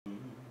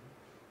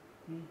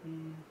What's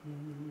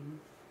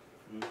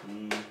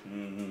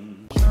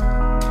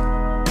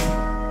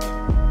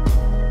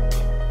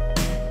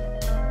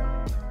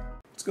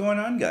going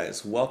on,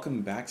 guys?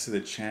 Welcome back to the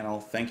channel.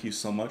 Thank you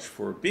so much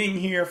for being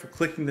here, for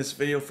clicking this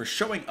video, for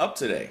showing up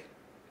today,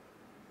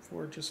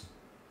 for just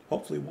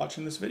hopefully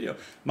watching this video.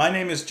 My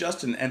name is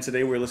Justin, and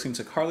today we're listening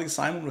to Carly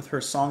Simon with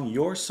her song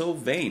You're So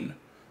Vain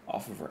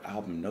off of her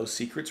album No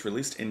Secrets,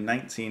 released in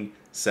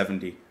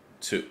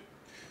 1972.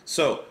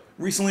 So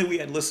recently we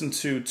had listened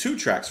to 2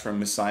 tracks from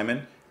Miss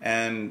Simon,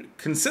 and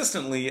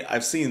consistently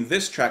I've seen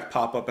this track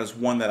pop up as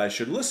one that I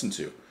should listen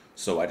to.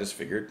 So I just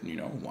figured,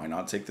 why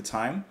not take the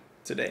time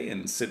today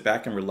and sit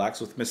back and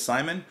relax with Miss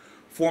Simon.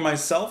 For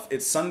myself,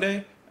 it's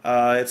Sunday.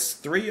 It's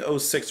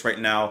 3:06 right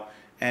now,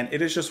 and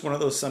it is just one of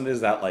those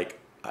Sundays that, like,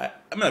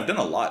 I've done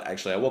a lot,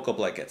 actually. I woke up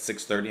like at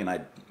 6:30, and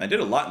I did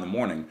a lot in the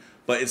morning,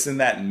 but it's in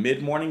that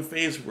mid-morning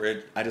phase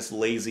where I just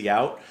lazy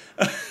out.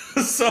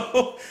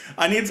 So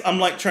I'm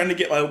like trying to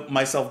get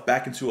myself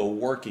back into a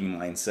working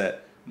mindset,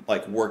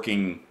 like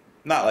working,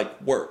 not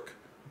like work,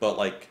 but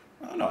like,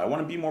 I don't know, I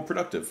want to be more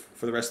productive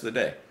for the rest of the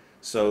day.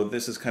 So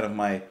this is kind of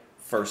my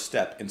first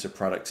step into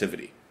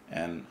productivity,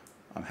 and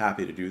I'm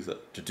happy to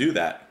do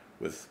that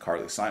with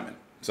Carly Simon.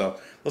 So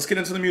let's get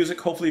into the music.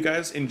 Hopefully you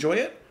guys enjoy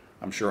it.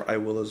 I'm sure I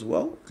will as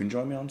well. You can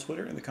join me on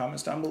Twitter in the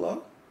comments down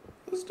below.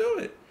 Let's do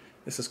it.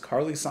 This is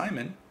Carly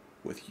Simon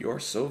with You're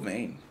So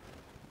Vain.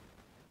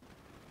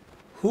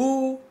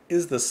 Who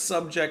is the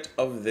subject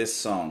of this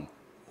song?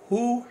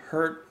 Who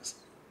hurt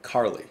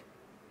Carly?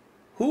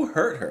 Who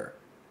hurt her?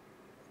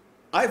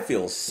 I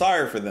feel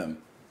sorry for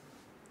them.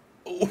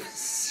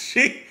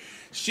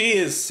 She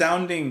is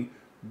sounding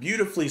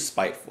beautifully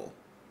spiteful.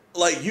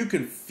 Like, you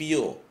can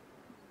feel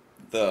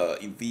the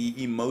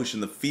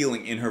emotion, the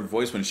feeling in her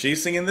voice when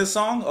she's singing this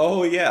song.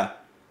 Oh yeah.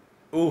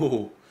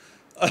 Ooh.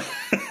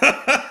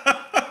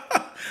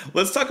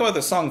 Let's talk about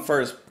the song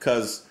first,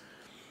 because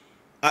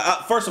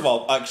first of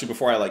all, actually,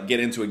 before I get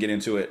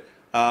into it,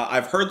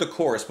 I've heard the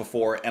chorus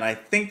before, and I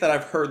think that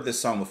I've heard this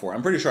song before.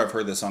 I'm pretty sure I've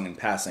heard this song in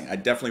passing. I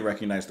definitely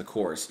recognize the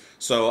chorus.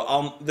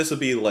 So this would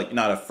be like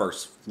not a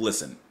first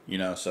listen,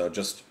 so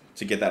just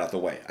to get that out the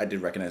way, I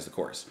did recognize the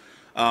chorus.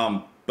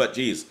 But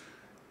geez,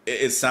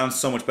 it sounds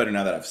so much better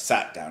now that I've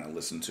sat down and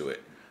listened to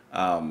it.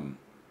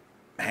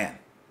 Man,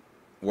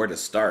 where to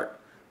start?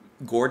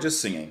 Gorgeous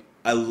singing.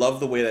 I love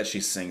the way that she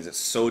sings. It's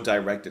so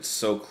direct. It's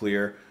so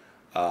clear.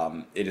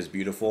 It is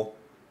beautiful.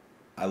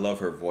 I love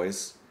her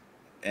voice.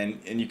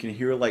 And you can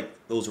hear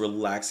like those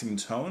relaxing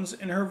tones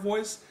in her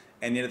voice.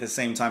 And yet at the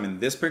same time, in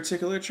this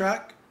particular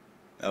track,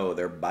 oh,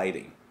 they're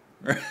biting.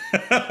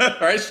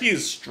 Right? She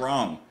is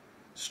strong.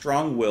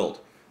 Strong-willed.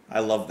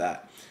 I love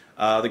that.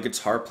 The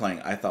guitar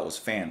playing I thought was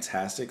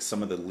fantastic.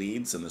 Some of the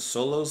leads and the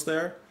solos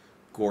there,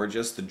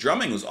 gorgeous. The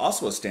drumming was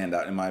also a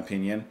standout in my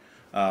opinion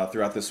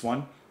throughout this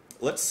one.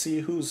 Let's see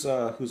who's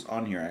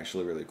on here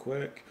actually really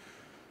quick.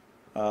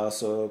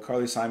 So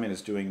Carly Simon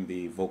is doing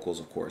the vocals,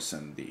 of course,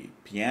 and the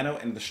piano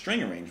and the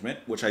string arrangement,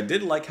 which I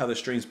did like how the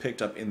strings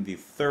picked up in the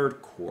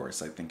 3rd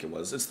chorus, I think it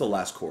was. It's the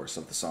last chorus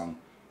of the song.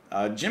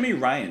 Jimmy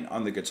Ryan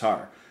on the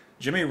guitar.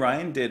 Jimmy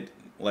Ryan did,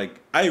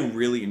 I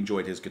really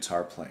enjoyed his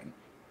guitar playing.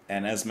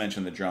 And as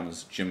mentioned, the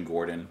drums, Jim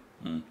Gordon.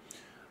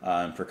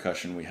 And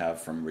percussion we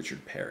have from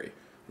Richard Perry,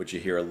 which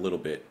you hear a little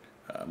bit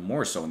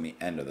more so in the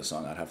end of the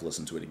song. I'd have to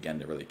listen to it again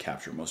to really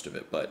capture most of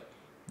it. But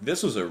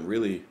this was a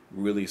really,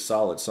 really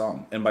solid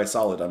song. And by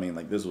solid, I mean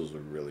this was a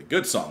really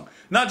good song.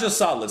 Not just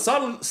solid.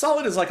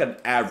 Solid is like an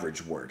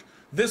average word.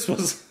 This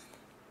was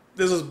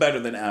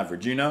better than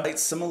average, Slight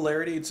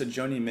similarity to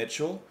Joni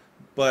Mitchell.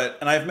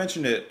 And I've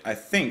mentioned it, I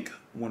think,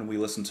 when we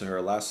listened to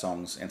her last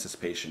song's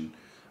Anticipation,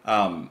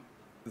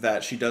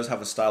 that she does have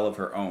a style of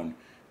her own,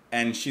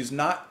 and she's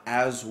not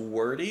as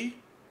wordy,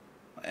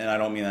 and I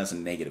don't mean that as a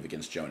negative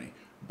against Joni,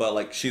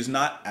 but she's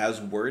not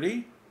as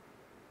wordy,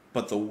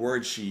 but the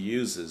words she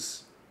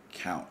uses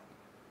count.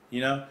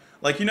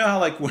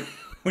 How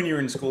when you were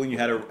in school and you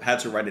had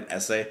to write an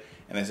essay,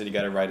 and they said you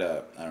got to write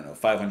a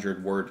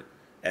 500 word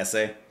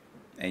essay,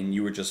 and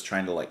you were just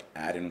trying to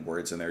add in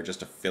words in there just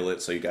to fill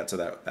it so you got to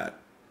that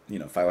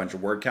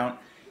 500 word count.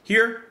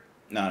 Here,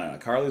 no,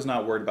 Carly's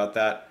not worried about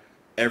that.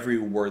 Every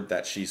word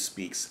that she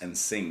speaks and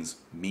sings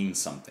means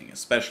something,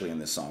 especially in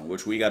this song,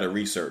 which we got to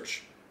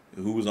research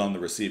who's on the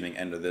receiving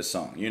end of this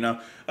song, We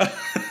got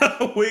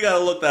to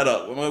look that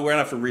up. We're going to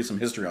have to read some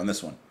history on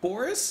this one.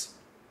 Chorus?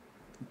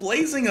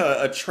 Blazing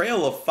a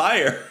trail of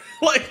fire.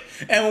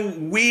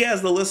 And we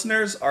as the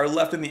listeners are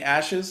left in the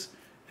ashes.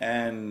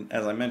 And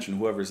as I mentioned,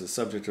 whoever's the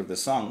subject of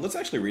this song, let's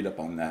actually read up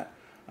on that,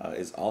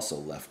 is also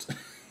left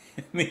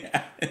in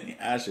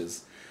the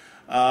ashes.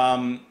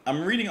 I'm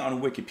reading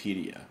on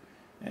Wikipedia.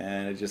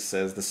 And it just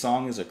says, the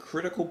song is a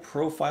critical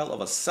profile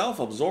of a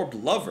self-absorbed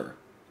lover,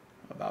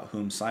 about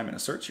whom Simon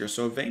asserts you're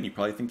so vain you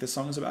probably think this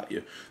song is about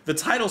you. The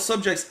title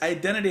subject's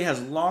identity has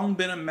long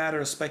been a matter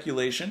of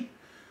speculation,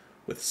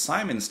 with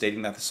Simon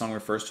stating that the song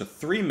refers to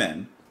 3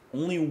 men,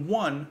 only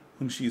one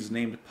whom she's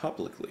named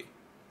publicly,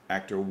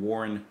 actor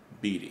Warren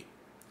Beatty.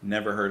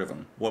 Never heard of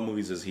him. What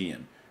movies is he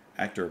in?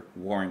 Actor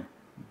Warren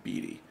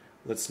Beatty.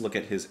 Let's look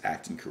at his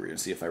acting career and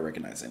see if I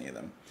recognize any of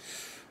them.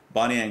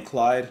 Bonnie and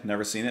Clyde,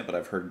 never seen it, but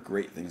I've heard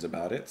great things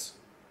about it.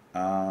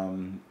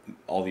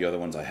 All the other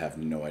ones I have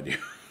no idea.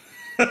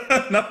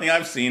 Nothing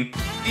I've seen.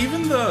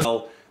 Even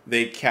though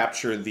they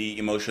capture the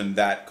emotion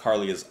that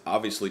Carly is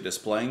obviously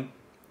displaying,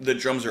 the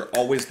drums are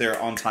always there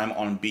on time,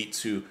 on beat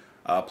to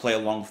play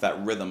along with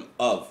that rhythm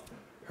of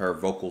her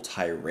vocal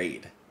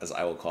tirade, as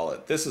I will call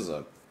it. This is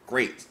a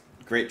great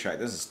track.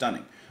 This is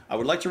stunning. I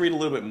would like to read a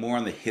little bit more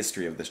on the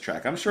history of this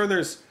track. I'm sure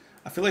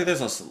I feel like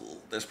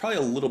there's probably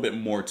a little bit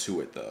more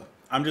to it though.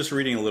 I'm just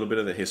reading a little bit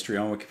of the history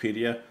on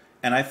Wikipedia,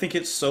 and I think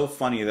it's so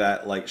funny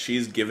that like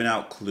she's given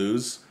out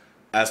clues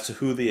as to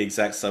who the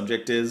exact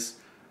subject is.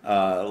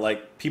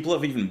 Like people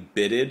have even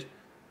bidded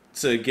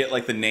to get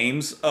like the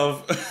names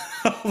of,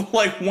 of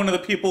like one of the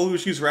people who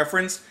she's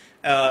referenced.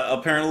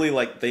 Apparently,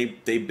 like they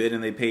bid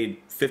and they paid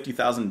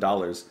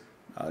 $50,000.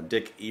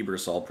 Dick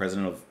Ebersol,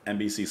 president of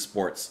NBC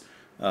Sports,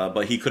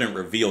 but he couldn't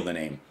reveal the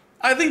name.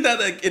 I think that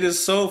like, it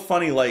is so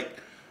funny, like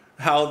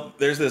how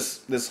there's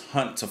this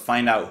hunt to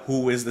find out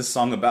who is this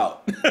song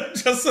about.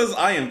 Just as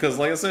I am, because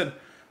like I said,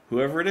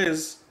 whoever it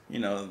is, you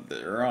know,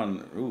 they're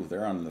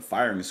on the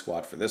firing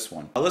squad for this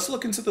one. Let's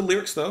look into the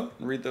lyrics though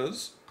and read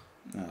those.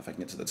 If I can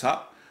get to the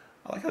top.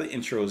 I like how the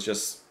intro is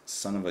just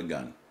 "son of a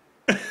gun."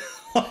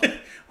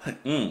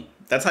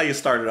 That's how you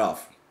started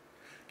off.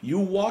 You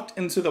walked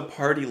into the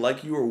party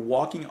like you were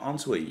walking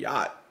onto a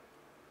yacht.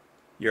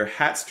 Your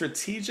hat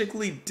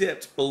strategically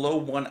dipped below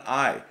one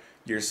eye.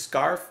 Your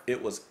scarf,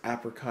 it was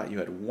apricot. You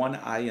had one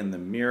eye in the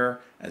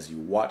mirror as you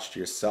watched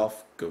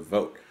yourself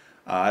gavote.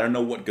 I don't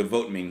know what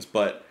gavote means,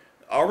 but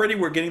already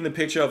we're getting the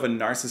picture of a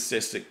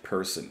narcissistic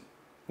person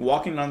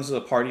walking onto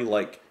the party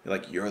like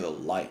you're the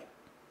light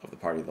of the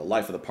party, the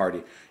life of the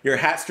party. Your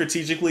hat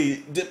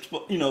strategically dipped,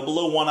 you know,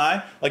 below one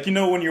eye. Like, you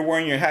know, when you're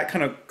wearing your hat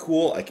kind of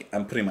cool.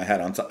 I'm putting my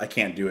hat on top. I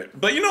can't do it.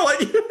 But you know,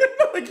 like,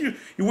 like you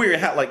wear your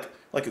hat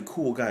like a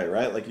cool guy,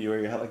 right? Like you wear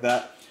your hat like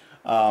that.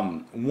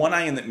 One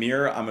eye in the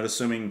mirror. I'm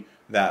assuming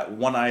that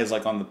one eye is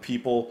like on the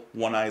people.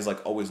 One eye is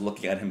like always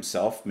looking at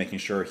himself, making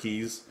sure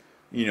he's,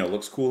 you know,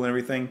 looks cool and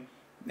everything.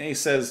 And he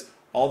says,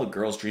 all the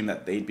girls dream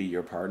that they'd be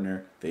your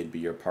partner. They'd be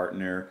your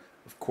partner.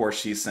 Of course,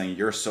 she's saying,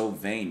 you're so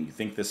vain. You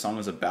think this song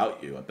is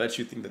about you. I bet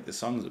you think that this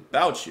song is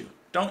about you,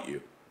 don't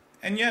you?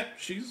 And yet,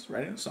 she's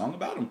writing a song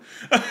about him.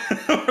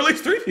 Or at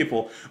least three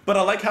people. But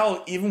I like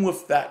how, even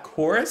with that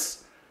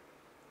chorus,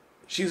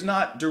 she's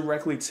not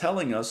directly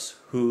telling us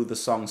who the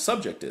song's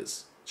subject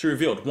is. She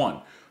revealed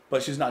one,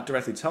 but she's not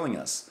directly telling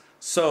us.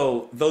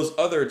 So, those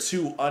other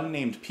two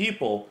unnamed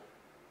people,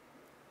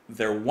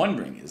 they're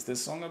wondering, is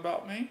this song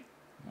about me?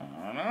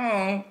 I don't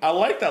know. I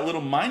like that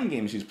little mind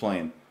game she's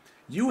playing.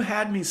 You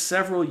had me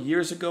several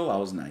years ago. I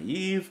was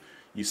naive.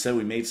 You said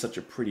we made such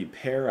a pretty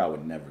pair I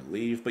would never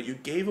leave. But you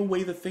gave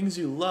away the things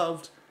you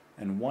loved,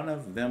 and one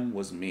of them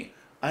was me.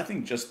 I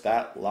think just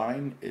that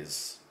line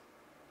is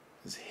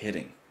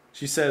hitting.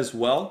 She says,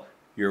 well,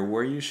 you're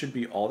where you should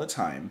be all the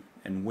time.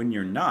 And when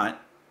you're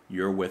not,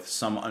 you're with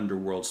some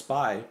underworld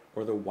spy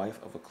or the wife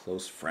of a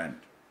close friend.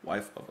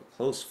 Wife of a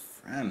close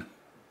friend.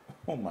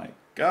 Oh my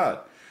God.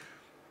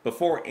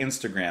 Before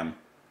Instagram,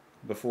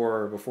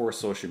 before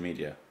social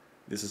media,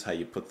 this is how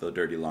you put the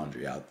dirty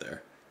laundry out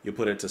there. You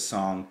put it to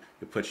song,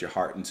 you put your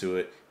heart into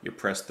it, you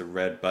press the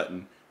red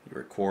button, you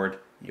record,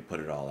 you put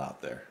it all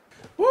out there.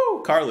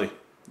 Woo, Carly,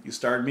 you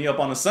started me up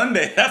on a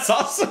Sunday. That's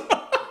awesome.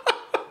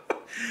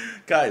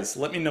 Guys,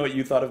 let me know what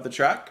you thought of the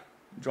track.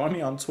 Join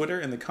me on Twitter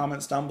in the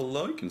comments down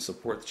below. You can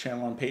support the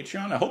channel on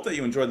Patreon. I hope that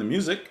you enjoyed the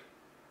music.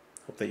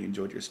 Hope that you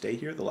enjoyed your stay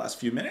here the last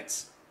few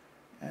minutes.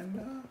 And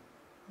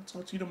I'll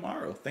talk to you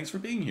tomorrow. Thanks for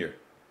being here.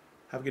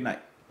 Have a good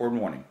night, or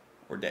morning,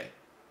 or day.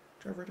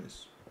 Whichever it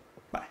is.